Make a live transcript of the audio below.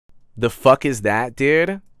The fuck is that,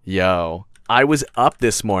 dude? Yo, I was up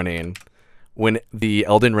this morning when the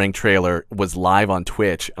Elden Ring trailer was live on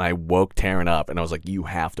Twitch, and I woke Taryn up, and I was like, you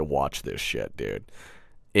have to watch this shit, dude.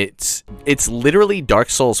 It's literally Dark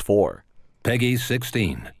Souls 4. Peggy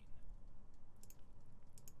 16.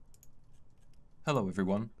 Hello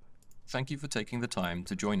everyone. Thank you for taking the time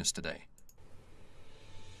to join us today.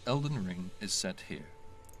 Elden Ring is set here,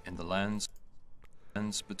 in the lands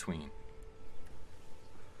between.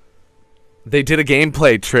 They did a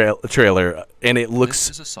gameplay trailer, and it looks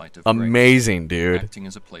This is a site of amazing, grace, dude. acting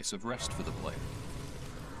as a place of rest for the player.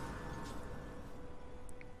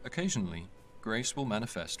 Occasionally, grace will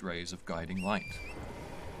manifest rays of guiding light.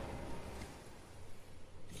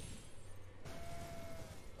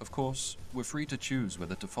 Of course, we're free to choose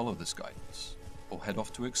whether to follow this guidance, or head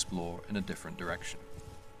off to explore in a different direction.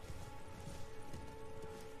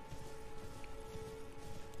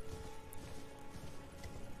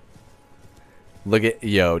 Look at,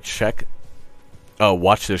 yo, check. Oh,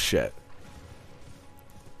 watch this shit.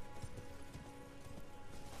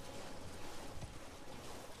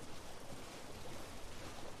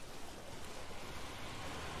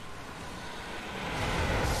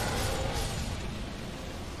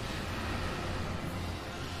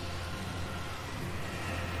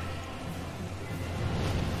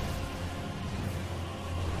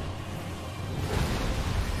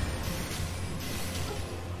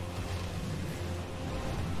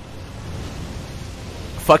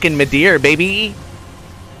 Fucking Madeir, baby.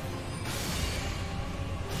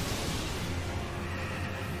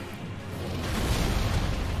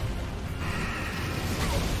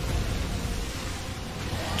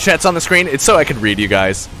 Chat's on the screen. It's so I could read you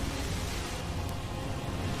guys.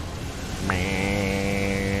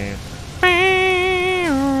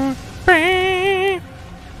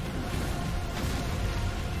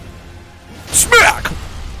 Smack!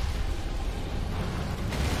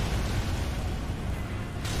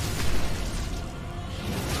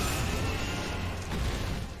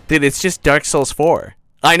 Dude, it's just Dark Souls 4.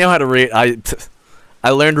 I know how to read. I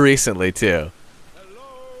learned recently too.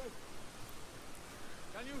 Hello?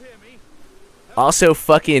 Can you hear me? Also,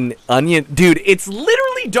 fucking Onion, dude. It's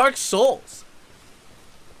literally Dark Souls.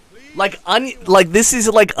 Like Onion, like this is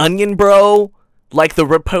like Onion, bro. Like the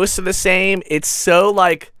riposts are the same. It's so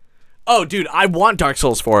like, oh, dude, I want Dark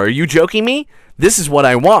Souls 4. Are you joking me? This is what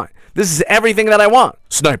I want. This is everything that I want.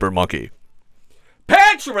 Sniper Monkey.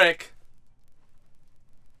 Patrick.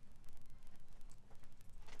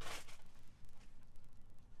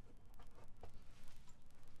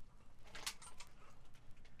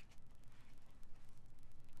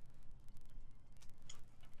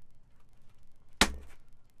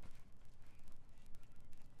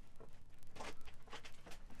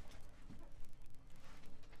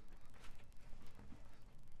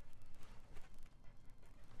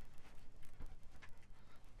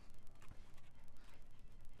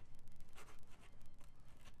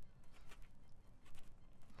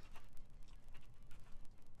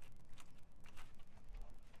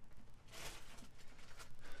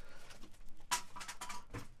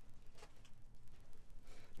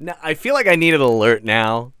 Now, I feel like I need an alert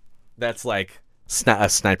now. That's like a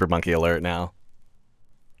Sniper Monkey alert now.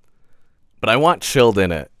 But I want chilled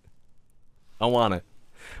in it. I want it.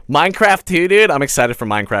 Minecraft 2, dude. I'm excited for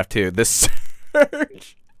Minecraft 2. The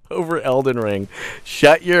surge over Elden Ring.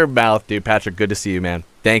 Shut your mouth, dude. Patrick, good to see you, man.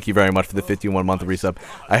 Thank you very much for the 51-month resub.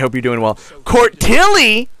 I hope you're doing well. Court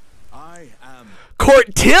Tilly!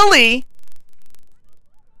 Court Tilly!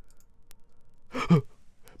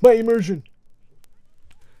 My immersion.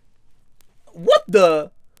 What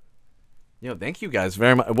the? Yo, thank you guys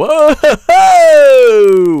very much. Whoa!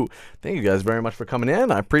 Thank you guys very much for coming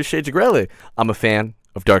in. I appreciate you greatly. I'm a fan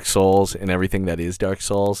of Dark Souls and everything that is Dark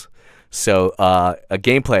Souls. So, a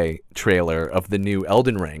gameplay trailer of the new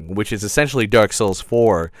Elden Ring, which is essentially Dark Souls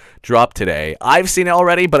 4, dropped today. I've seen it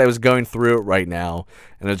already, but I was going through it right now,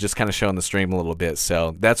 and I was just kind of showing the stream a little bit.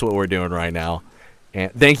 So, that's what we're doing right now.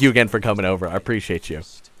 And thank you again for coming over. I appreciate you.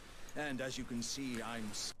 And as you can see,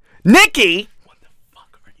 I'm Nikki! What the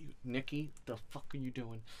fuck are you? Nikki, the fuck are you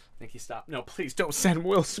doing? Nikki, stop. No, please don't send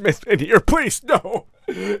Will Smith in here. Please, no!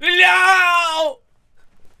 No!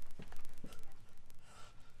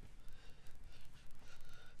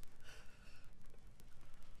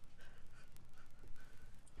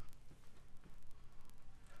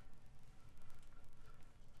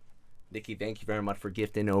 Nikki, thank you very much for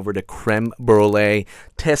gifting over to Creme Brulee,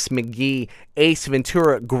 Tess McGee, Ace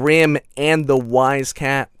Ventura, Grim, and the Wise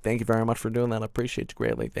Cat. Thank you very much for doing that. I appreciate you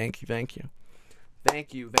greatly. Thank you, thank you.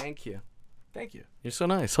 Thank you, thank you. Thank you. You're so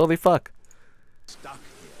nice. Holy fuck. stuck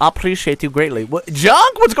here. I appreciate you greatly. What,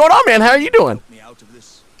 Junk, what's going on, man? How are you doing? Me out of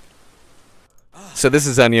this. So this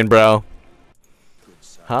is Onion, bro.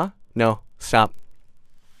 Huh? No. Stop.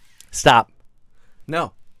 Stop.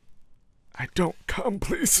 No. I don't come.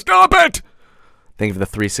 Please stop it. Thank you for the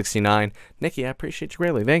 369. Nikki, I appreciate you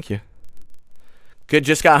greatly. Thank you. Good,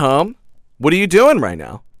 just got home. What are you doing right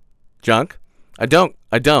now? Junk? I don't.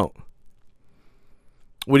 What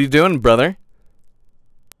are you doing, brother?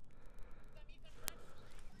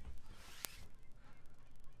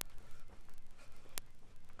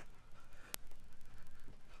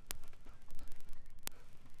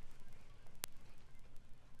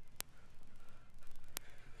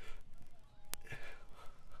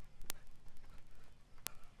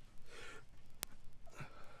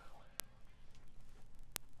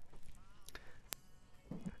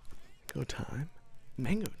 Mango time.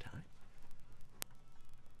 Mango time.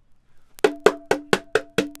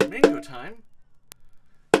 Mango time.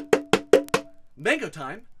 Mango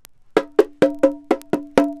time.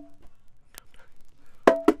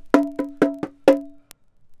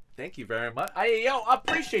 Thank you very much. I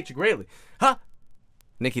appreciate you greatly. Huh?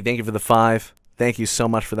 Nikki, thank you for the 5. Thank you so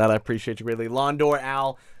much for that. I appreciate you greatly. Londor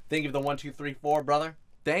Al, thank you for the 1, 2, 3, 4, brother.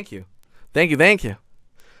 Thank you. Thank you, thank you.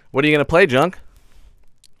 What are you going to play, Junk?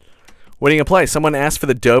 What are you going to play? Someone asked for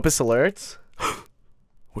the dopest alerts?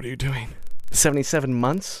 What are you doing? 77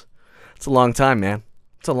 months? It's a long time, man.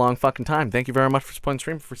 It's a long fucking time. Thank you very much for supporting the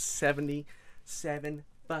stream for 77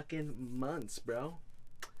 fucking months, bro.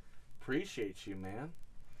 Appreciate you, man.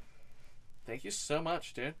 Thank you so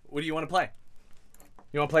much, dude. What do you want to play?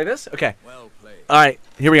 You want to play this? Okay. Well played. All right,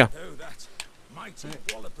 here we go. Oh, that mighty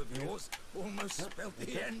wallop of yours almost spelled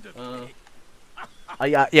the end of me.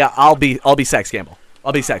 Yeah, I'll be Sex Gamble.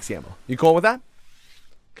 I'll be Sex Gamble. You cool with that?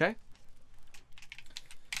 Okay.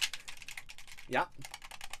 Yeah.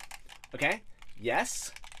 Okay.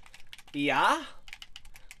 Yes. Yeah.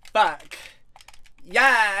 Fuck.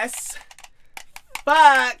 Yes.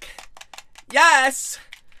 Fuck. Yes.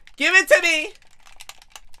 Give it to me.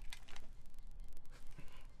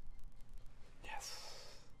 Yes.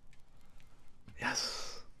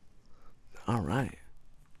 Yes. All right.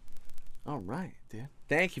 All right, dude.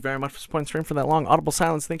 Thank you very much for supporting the stream for that long. Audible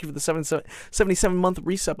silence. Thank you for the 77-month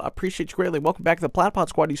resub. I appreciate you greatly. Welcome back to the Platypod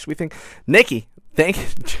Squad, you sweet thing. Nikki, thank you.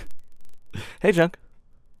 Hey, Junk.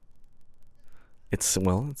 It's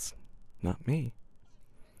not me.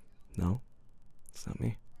 No, it's not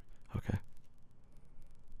me. Okay.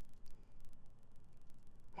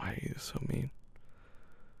 Why are you so mean?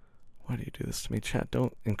 Why do you do this to me, chat?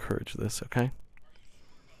 Don't encourage this, okay?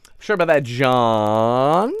 Sure about that,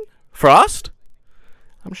 John Frost?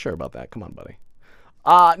 I'm sure about that. Come on, buddy.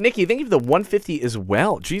 Nikki, thank you for the 150 as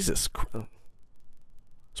well. Jesus.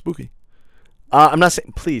 Spooky. I'm not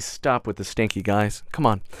saying... Please stop with the stinky, guys. Come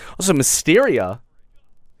on. Also, Mysteria.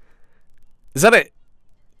 Is that a...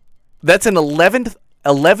 That's an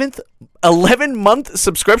 11-month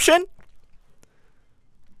subscription?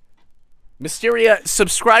 Mysteria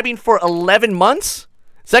subscribing for 11 months?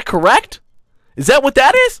 Is that correct? Is that what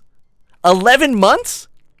that is? 11 months?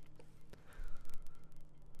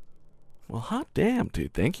 Well, hot damn,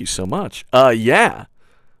 dude. Thank you so much. Yeah.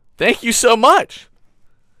 Thank you so much.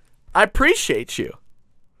 I appreciate you.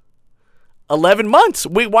 11 months.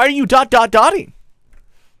 Wait, why are you dotting?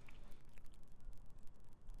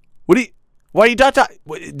 What do you... Why are you dot?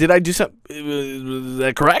 Did I do something? Is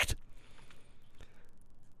that correct?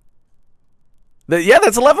 Yeah,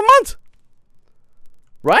 that's 11 months.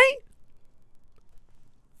 Right?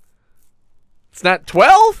 It's not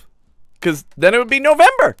 12? Because then it would be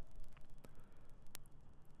November.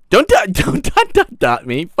 Don't dot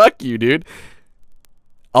me. Fuck you, dude.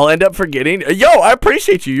 I'll end up forgetting. Yo, I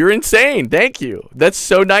appreciate you. You're insane. Thank you. That's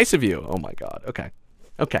so nice of you. Oh my god. Okay.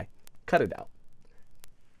 Okay. Cut it out.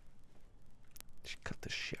 Cut the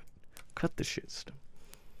shit. Cut the shit stuff.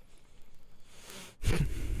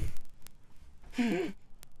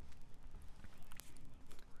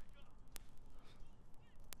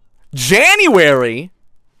 January?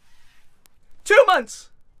 2 months.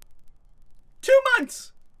 2 months.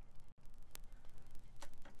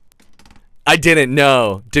 I didn't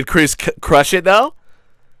know. Did Cruz crush it, though?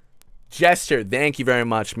 Jester, thank you very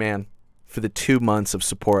much, man, for the 2 months of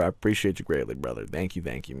support. I appreciate you greatly, brother. Thank you,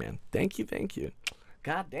 man. Thank you.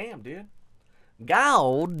 God damn, dude.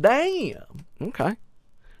 God damn. Okay.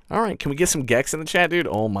 All right, can we get some Gex in the chat, dude?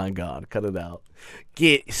 Oh, my God. Cut it out.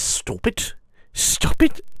 Stop it. Stop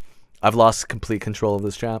it. I've lost complete control of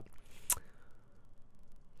this chat.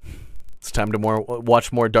 It's time to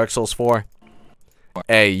watch more Dark Souls 4.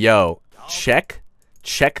 Hey, yo. Check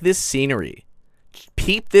this scenery.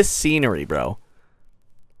 Peep this scenery, bro.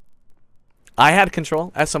 I had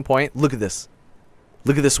control at some point. Look at this.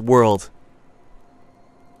 Look at this world.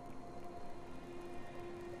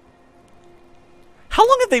 How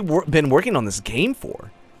long have they been working on this game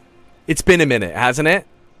for? It's been a minute, hasn't it?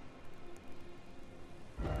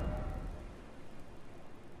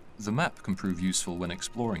 The map can prove useful when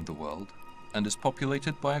exploring the world, and is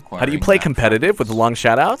populated by acquiring... How do you play map competitive with fragments.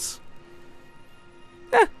 long shoutouts?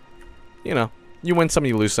 You know, you win some,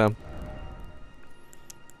 you lose some.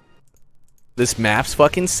 This map's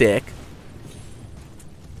fucking sick.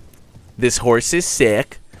 This horse is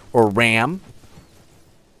sick. Or ram.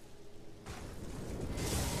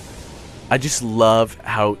 I just love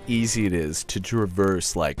how easy it is to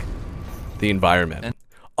traverse, like, the environment.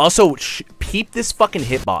 Also, peep this fucking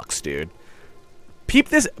hitbox, dude. Peep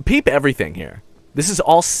this, peep everything here. This is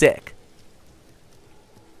all sick.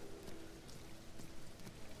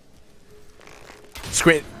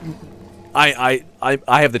 Screen. I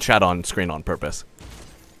have the chat on screen on purpose.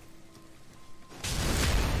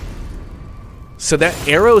 So that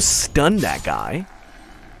arrow stunned that guy.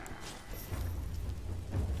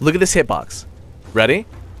 Look at this hitbox. Ready?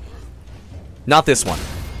 Not this one.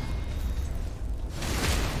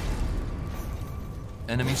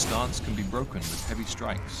 Enemy stance can be broken with heavy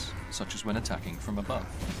strikes, such as when attacking from above.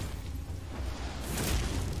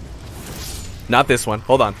 Not this one.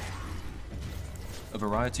 Hold on. A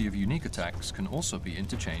variety of unique attacks can also be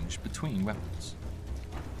interchanged between weapons.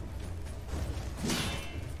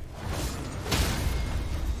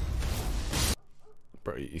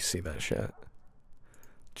 Bro, you see that shit?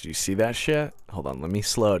 Did you see that shit? Hold on, let me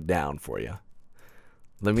slow it down for you.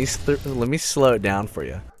 Let me slow it down for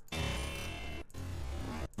you.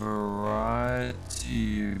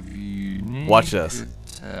 Variety of unique Watch this.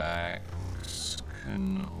 attacks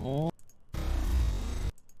can all...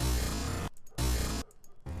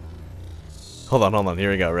 Hold on. Here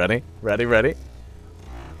we go. Ready? Ready?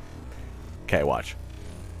 Okay, watch.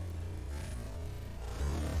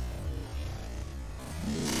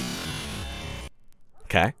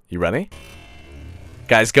 Okay, you ready?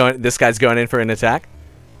 This guy's going in for an attack.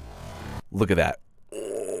 Look at that.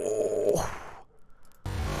 Oh.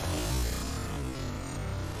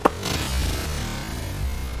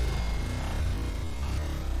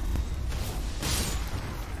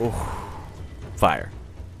 Oh. Fire.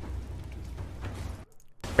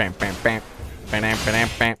 Bam, bam, bam. Bam, bam, bam,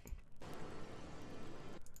 bam.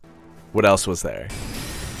 What else was there?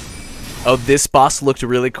 Oh, this boss looked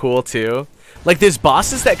really cool too. Like, there's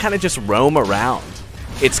bosses that kind of just roam around.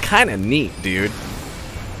 It's kind of neat, dude.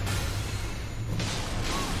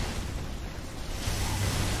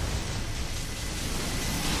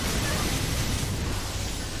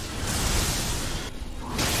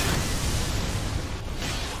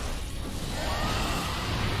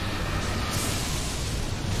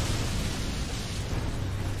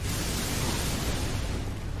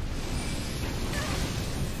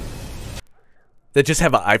 That just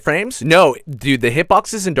have iframes? No, dude, the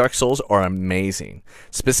hitboxes in Dark Souls are amazing.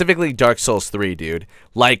 Specifically Dark Souls 3, dude.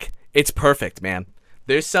 Like, it's perfect, man.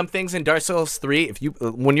 There's some things in Dark Souls 3, if you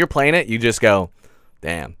when you're playing it, you just go,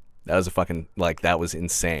 damn, that was a fucking, like, that was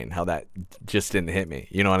insane how that just didn't hit me.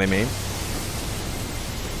 You know what I mean?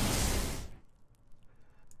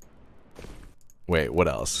 Wait, what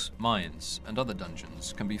else? Mines and other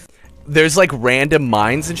dungeons can be... There's, like, random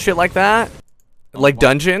mines and shit like that. Like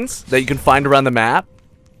dungeons that you can find around the map.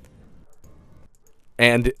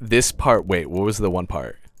 And this part, wait, what was the one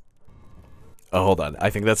part? Oh, hold on. I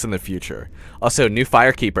think that's in the future. Also, new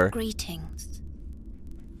Firekeeper. Greetings,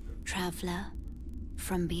 traveler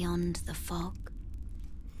from beyond the fog.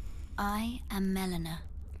 I am Melina.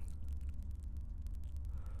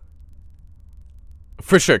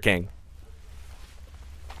 For sure, King.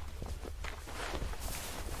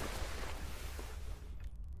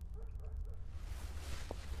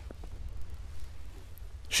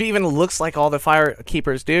 She even looks like all the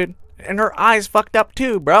Firekeepers, dude. And her eyes fucked up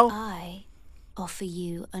too, bro. I offer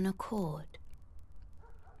you an accord.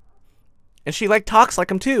 And she, like, talks like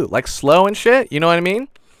him too. Like, slow and shit. You know what I mean?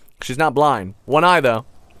 She's not blind. One eye, though.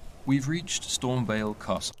 We've reached Stormvale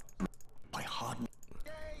Castle. My heart.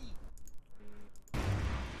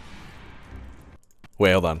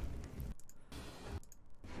 Wait, hold on.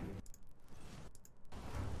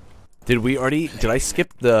 Did I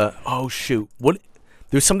skip the... Oh, shoot. What...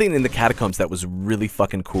 There's something in the catacombs that was really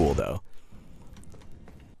fucking cool, though.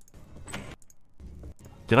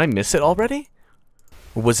 Did I miss it already?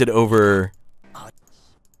 Or was it over...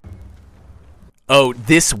 Oh,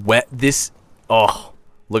 this... Oh,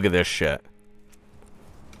 look at this shit.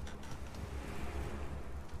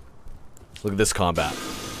 Look at this combat.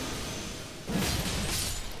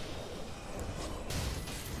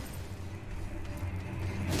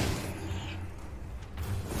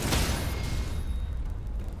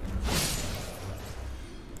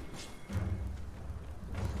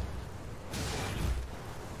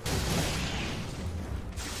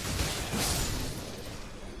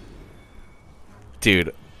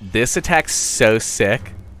 Dude, this attack's so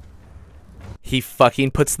sick. He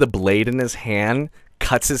fucking puts the blade in his hand,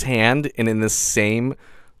 cuts his hand, and in the same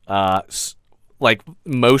like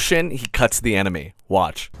motion, he cuts the enemy.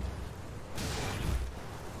 Watch.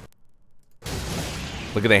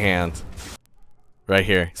 Look at the hand. Right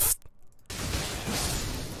here.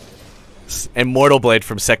 Immortal Blade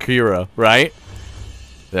from Sekiro, right?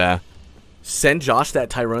 Yeah. Send Josh that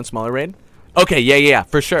Tyrone smaller raid? Okay, yeah,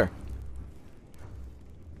 for sure.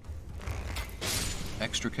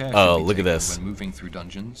 Extra care Oh, should be look at taken this. when moving through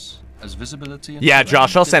dungeons, as visibility and Yeah, terrain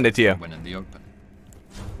Josh, I'll send it to differ you. when in the open.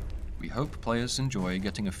 We hope players enjoy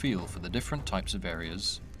getting a feel for the different types of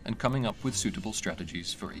areas and coming up with suitable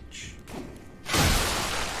strategies for each.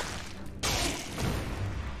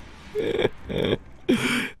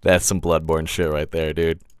 That's some Bloodborne shit right there,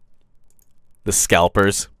 dude. The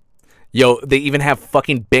scalpers. Yo, they even have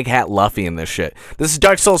fucking Big Hat Luffy in this shit. This is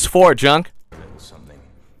Dark Souls 4, Junk. Something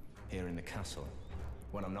here in the castle.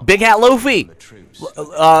 When I'm not Big Hat Luffy. the troops.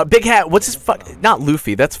 Big Hat, what's his fuck? Not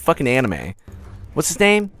Luffy, that's fucking anime. What's his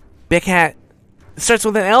name? Big Hat. It starts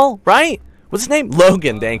with an L, right? What's his name?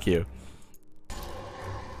 Logan, thank you.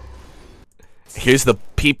 Here's the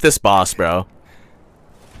peep this boss, bro.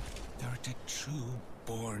 Thou art a true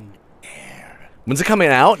born heir. When's it coming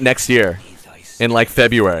out? Next year. Be thy In like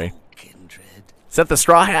February. kindred. Is that the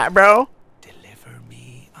Straw Hat, bro? Deliver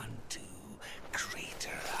me unto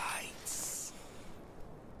greater heights.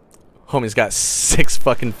 Homie's got 6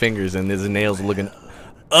 fucking fingers and his nails are looking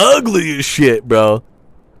ugly as shit, bro.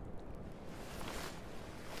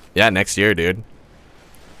 Yeah, next year, dude.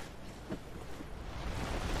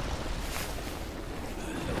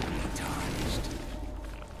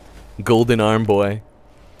 Golden arm boy.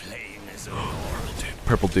 Plain as a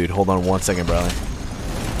Purple dude, hold on 1 second, brother.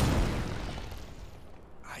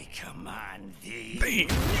 I command thee.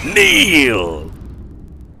 Kneel!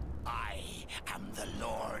 I am the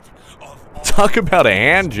Lord of all. Talk about a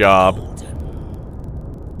hand job.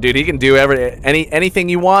 Dude, he can do anything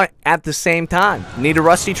you want at the same time. Need a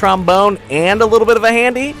rusty trombone and a little bit of a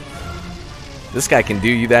handy? This guy can do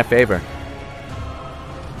you that favor.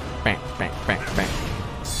 Bang, bang, bang, bang.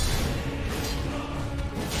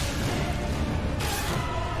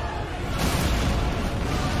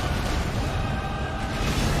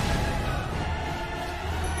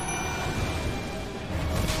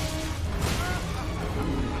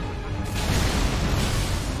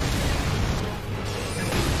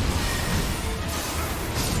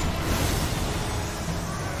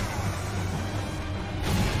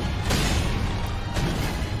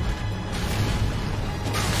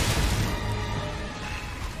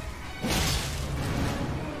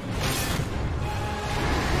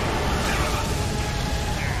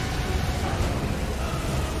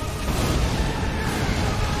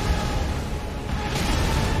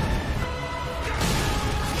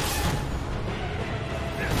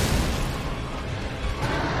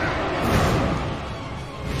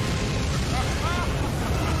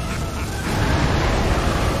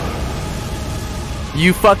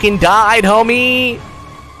 You fucking died, homie!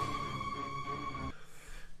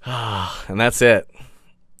 And that's it.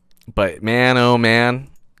 But man, oh man,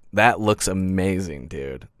 that looks amazing,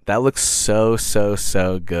 dude. That looks so, so,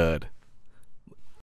 so good.